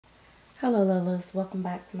Hello Lolas, welcome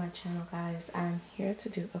back to my channel guys. I'm here to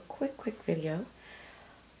do a quick video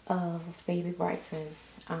of baby Bryson.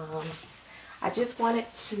 I just wanted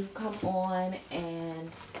to come on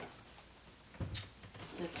and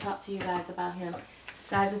to talk to you guys about him.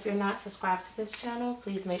 Guys, if you're not subscribed to this channel,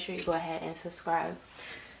 please make sure you go ahead and subscribe.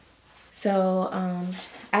 So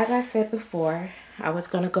as I said before, I was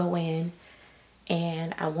gonna go in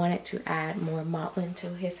and I wanted to add more modeling to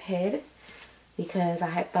his head, because I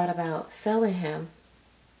had thought about selling him.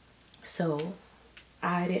 So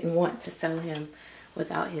I didn't want to sell him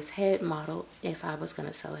without his head modeled if I was going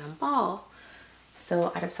to sell him bald.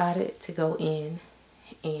 So I decided to go in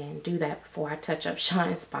and do that before I touch up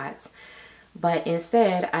shine spots. But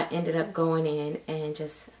instead I ended up going in and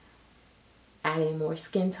just adding more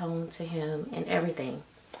skin tone to him and everything.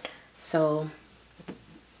 So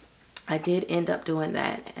I did end up doing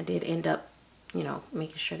that. I did end up, you know,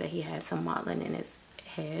 making sure that he had some modeling in his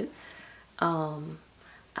head.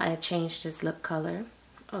 I changed his lip color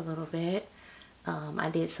a little bit. I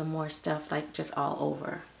did some more stuff like just all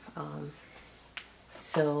over.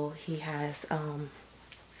 So he has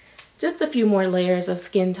just a few more layers of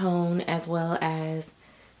skin tone, as well as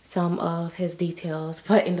some of his details.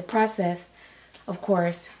 But in the process, of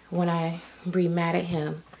course, when I rematted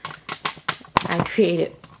him, I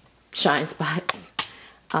created shine spots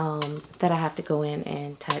that I have to go in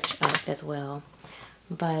and touch up as well.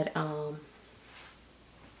 But I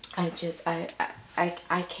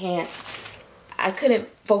couldn't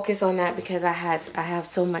focus on that because I have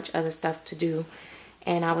so much other stuff to do,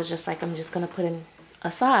 and I was just like, I'm just gonna put him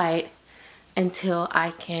aside until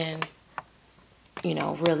I can, you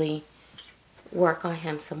know, really work on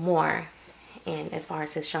him some more, and as far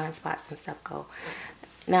as his shine spots and stuff go.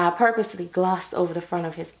 Now I purposely glossed over the front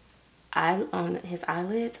of his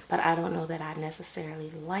eyelids, but I don't know that I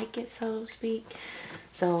necessarily like it, so to speak.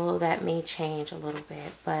 So that may change a little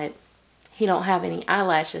bit. But he don't have any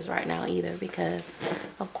eyelashes right now either, because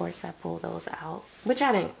of course I pulled those out, which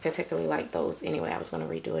I didn't particularly like those anyway. I was going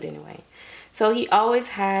to redo it anyway. So he always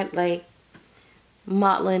had like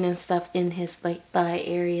modeling and stuff in his like thigh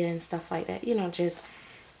area and stuff like that, you know, just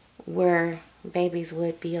where babies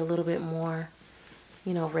would be a little bit more,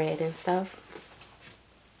 you know, red and stuff.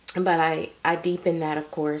 But I deepened that,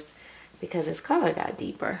 of course, because his color got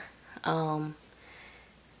deeper. But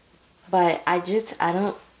I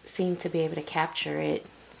don't seem to be able to capture it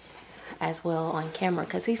as well on camera,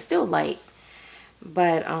 because he's still light.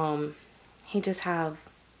 But he just have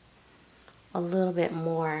a little bit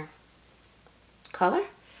more color.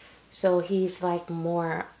 So he's like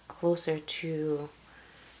more closer to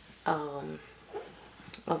a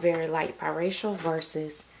very light biracial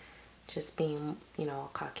versus just being, you know,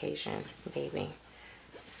 a Caucasian baby.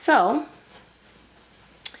 So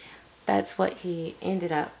that's what he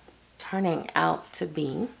ended up turning out to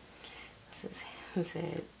be. This is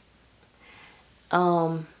it.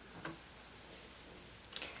 But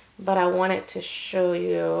I wanted to show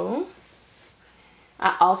you,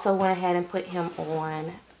 I also went ahead and put him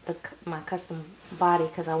on my custom body,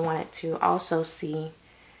 because I wanted to also see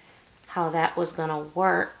how that was gonna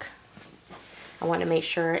work. I want to make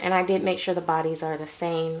sure, and I did make sure the bodies are the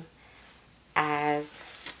same as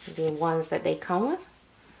the ones that they come with.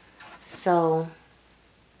 So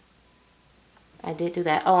I did do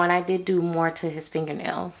that. Oh, and I did do more to his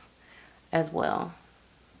fingernails as well.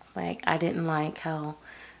 Like, I didn't like how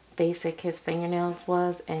basic his fingernails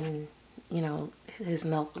was, and, you know, his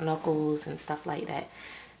knuckles and stuff like that.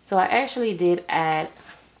 So I actually did add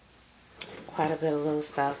quite a bit of little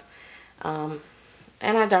stuff.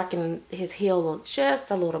 And I darkened his heel just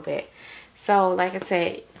a little bit. So like I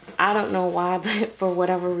said, I don't know why, but for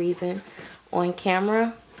whatever reason on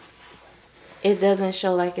camera, it doesn't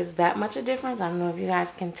show like it's that much a difference. I don't know if you guys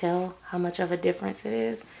can tell how much of a difference it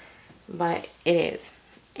is, but it is.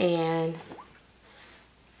 And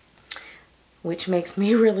which makes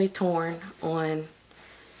me really torn on,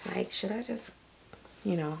 like, should I just,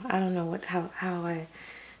 you know, I don't know how I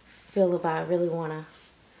feel about, I really want to,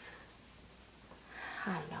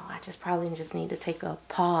 I don't know, I probably just need to take a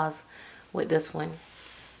pause with this one.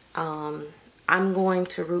 I'm going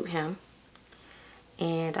to root him,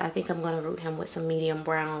 and I think I'm going to root him with some medium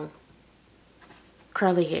brown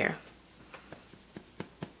curly hair.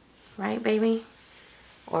 Right, baby?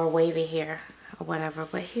 Or wavy hair or whatever,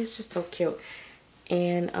 but he's just so cute.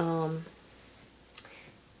 And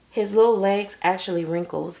his little legs actually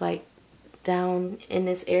wrinkles, like down in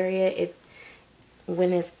this area.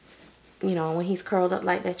 When it's, you know, when he's curled up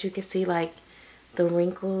like that, you can see like the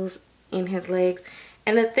wrinkles in his legs.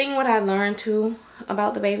 And the thing what I learned too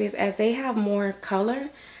about the babies, as they have more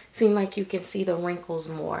color, seem like you can see the wrinkles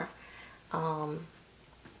more.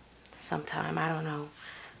 sometime. I don't know.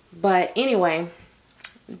 But anyway,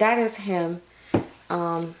 that is him.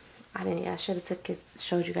 I should have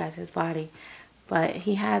showed you guys his body, but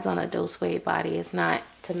he has on a dose weight body. It's not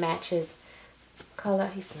to match his color.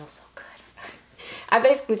 He smells so good. I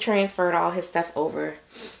basically transferred all his stuff over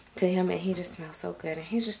to him, and he just smells so good, and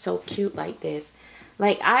he's just so cute like this.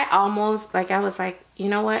 Like, I was like, you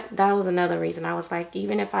know what? That was another reason. I was like,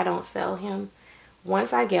 even if I don't sell him,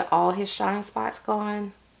 once I get all his shine spots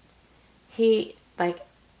gone,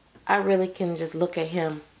 I really can just look at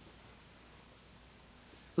him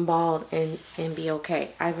bald and be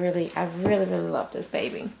okay. I really love this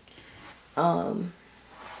baby. And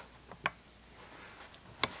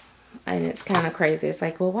it's kind of crazy. It's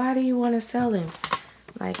like, well, why do you want to sell him?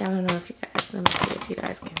 Like, I don't know if you guys, let me see if you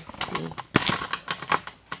guys can see.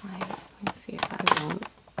 Like, let me see if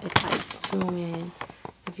I zoom in,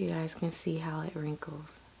 if you guys can see how it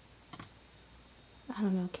wrinkles. I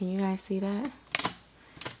don't know, can you guys see that?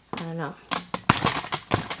 I don't know.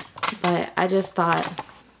 But I just thought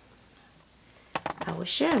I would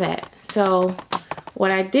share that. So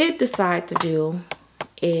what I did decide to do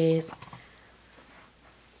is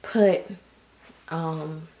put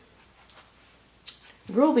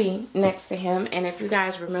Ruby next to him. And if you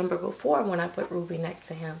guys remember before, when I put Ruby next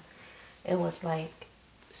to him, it was like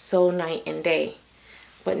so night and day.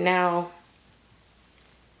 But now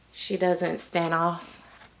she doesn't stand off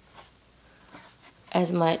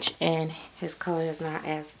as much, and his color is not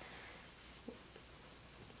as,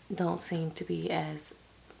 don't seem to be as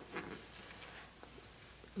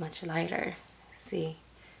much lighter. See,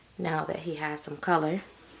 now that he has some color,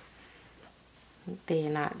 they're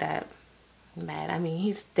not that bad. I mean,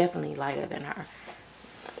 he's definitely lighter than her.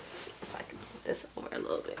 Let's see if I can move this over a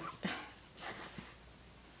little bit.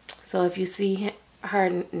 So if you see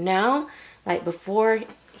her now, like before,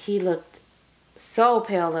 he looked so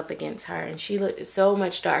pale up against her, and she looked so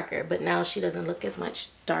much darker, but now she doesn't look as much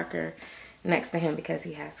darker next to him because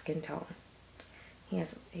he has skin tone. He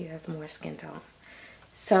has more skin tone.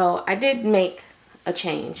 So I did make a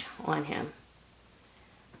change on him.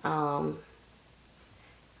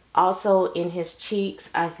 Also in his cheeks,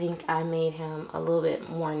 I think I made him a little bit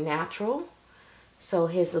more natural. So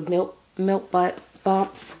his milk butt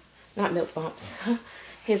bumps, not milk bumps,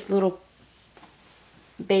 his little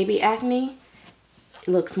baby acne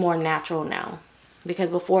looks more natural now, because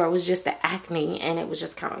before it was just the acne and it was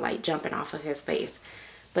just kind of like jumping off of his face.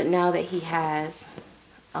 But now that he has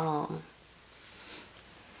more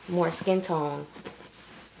skin tone,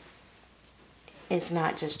 it's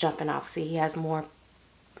not just jumping off. See, he has more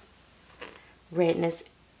redness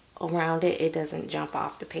around it. It doesn't jump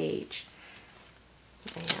off the page.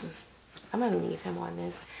 And I'm gonna leave him on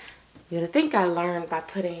this. You'd think I learned by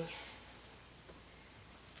putting,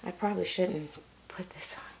 I probably shouldn't put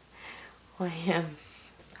this on him.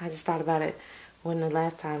 I just thought about it when the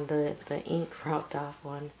last time the ink rubbed off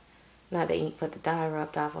on, not the ink, but the dye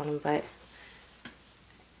rubbed off on him. But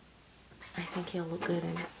I think he'll look good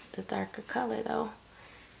in the darker color though.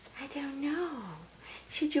 I don't know.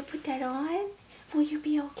 Should you put that on? Will you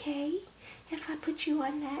be okay if I put you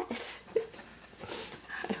on that?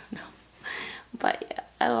 I don't know. But yeah,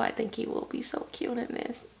 oh, I think he will be so cute in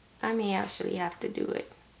this. I may actually have to do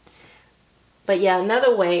it. But yeah,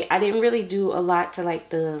 another way, I didn't really do a lot to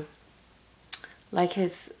like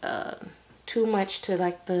his, too much to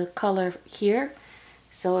like the color here.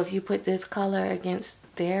 So if you put this color against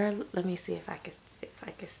there, let me see if I can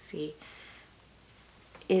see.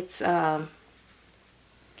 It's,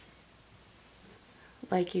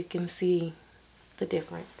 like you can see the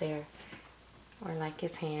difference there. Or like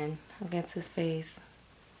his hand against his face,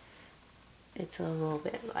 it's a little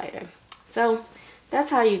bit lighter. So that's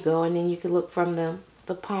how you go, and then you can look from the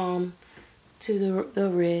palm to the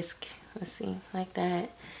wrist. Let's see, like that.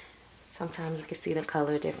 Sometimes you can see the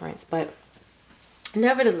color difference, but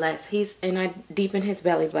nevertheless, and I deepen his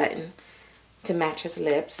belly button to match his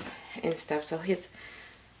lips and stuff. So his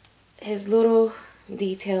little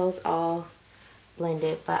details all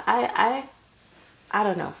blended, but I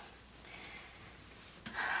don't know.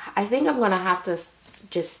 I think I'm gonna have to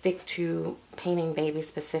just stick to painting babies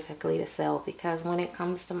specifically to sell, because when it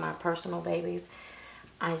comes to my personal babies,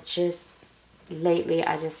 lately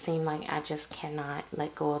I just seem like I just cannot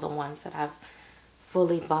let go of the ones that I've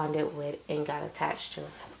fully bonded with and got attached to.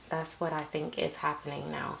 That's what I think is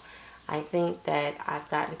happening now. I think that I've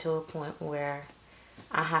gotten to a point where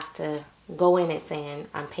I have to go in it saying,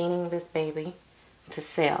 I'm painting this baby to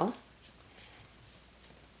sell,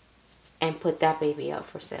 and put that baby up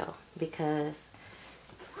for sale. Because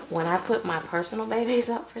when I put my personal babies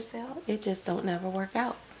up for sale, it just don't never work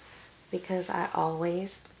out. because I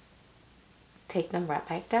always take them right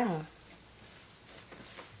back down.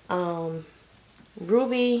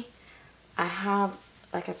 Ruby, I have,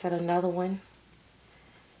 like I said, another one.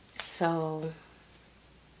 So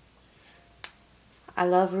I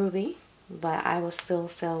love Ruby, but I will still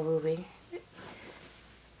sell Ruby.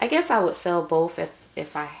 I guess I would sell both if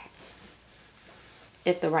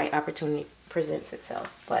the right opportunity presents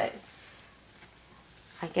itself, but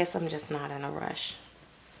I guess I'm just not in a rush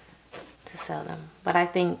to sell them. But I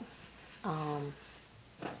think I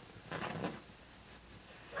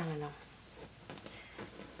don't know.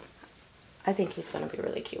 I think he's gonna be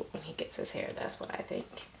really cute when he gets his hair. That's what I think.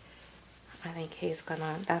 I think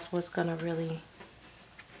that's what's gonna really.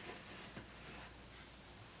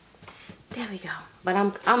 There we go. But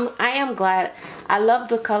I am glad. I love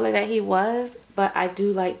the color that he was, but I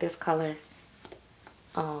do like this color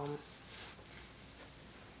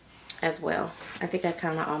as well. I think I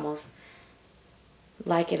kind of almost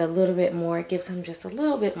like it a little bit more. It gives him just a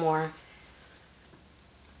little bit more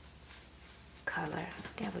color.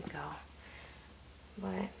 There we go.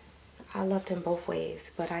 But I loved him both ways,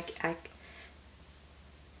 but I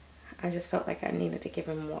just felt like I needed to give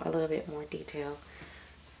him a little bit more detail.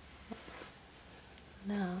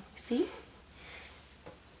 Now, see?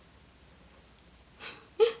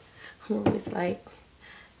 Ruby's like,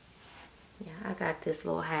 yeah, I got this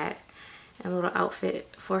little hat and little outfit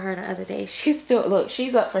for her the other day. She's still, look,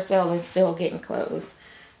 she's up for sale and still getting clothes.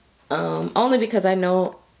 Only because I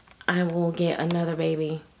know I will get another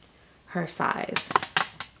baby her size.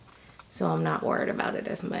 So I'm not worried about it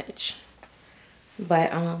as much.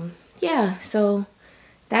 But yeah, so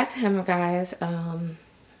that's him, guys. And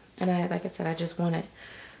like I said, I just wanted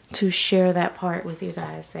to share that part with you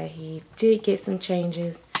guys, that he did get some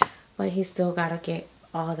changes, but he still got to get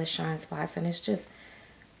all the shine spots. And it's just,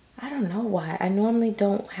 I don't know why. I normally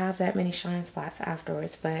don't have that many shine spots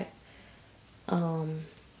afterwards, but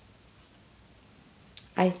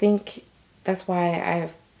I think that's why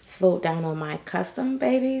I've slowed down on my custom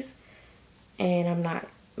babies, and I'm not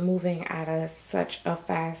moving at such a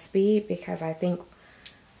fast speed, because I think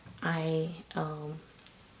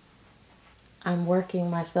I'm working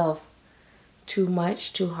myself too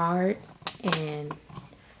much, too hard, and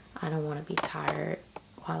I don't want to be tired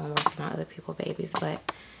while I'm working on other people's babies.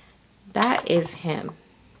 But that is him,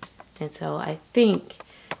 and so I think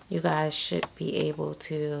you guys should be able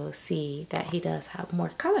to see that he does have more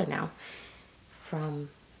color now from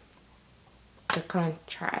the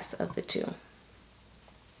contrast of the two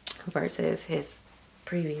versus his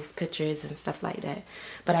previous pictures and stuff like that.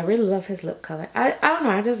 But I really love his lip color. I don't know,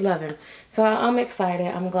 I just love him. So I'm excited.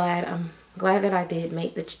 I'm glad that I did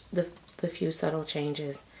make the few subtle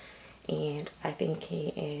changes, and I think he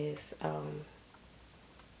is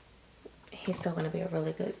he's still gonna be a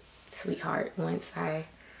really good sweetheart once I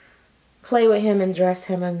play with him and dress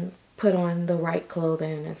him and put on the right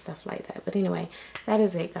clothing and stuff like that. But anyway, that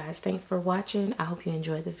is it, guys. Thanks for watching. I hope you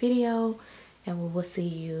enjoyed the video, and we will see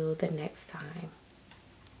you the next time.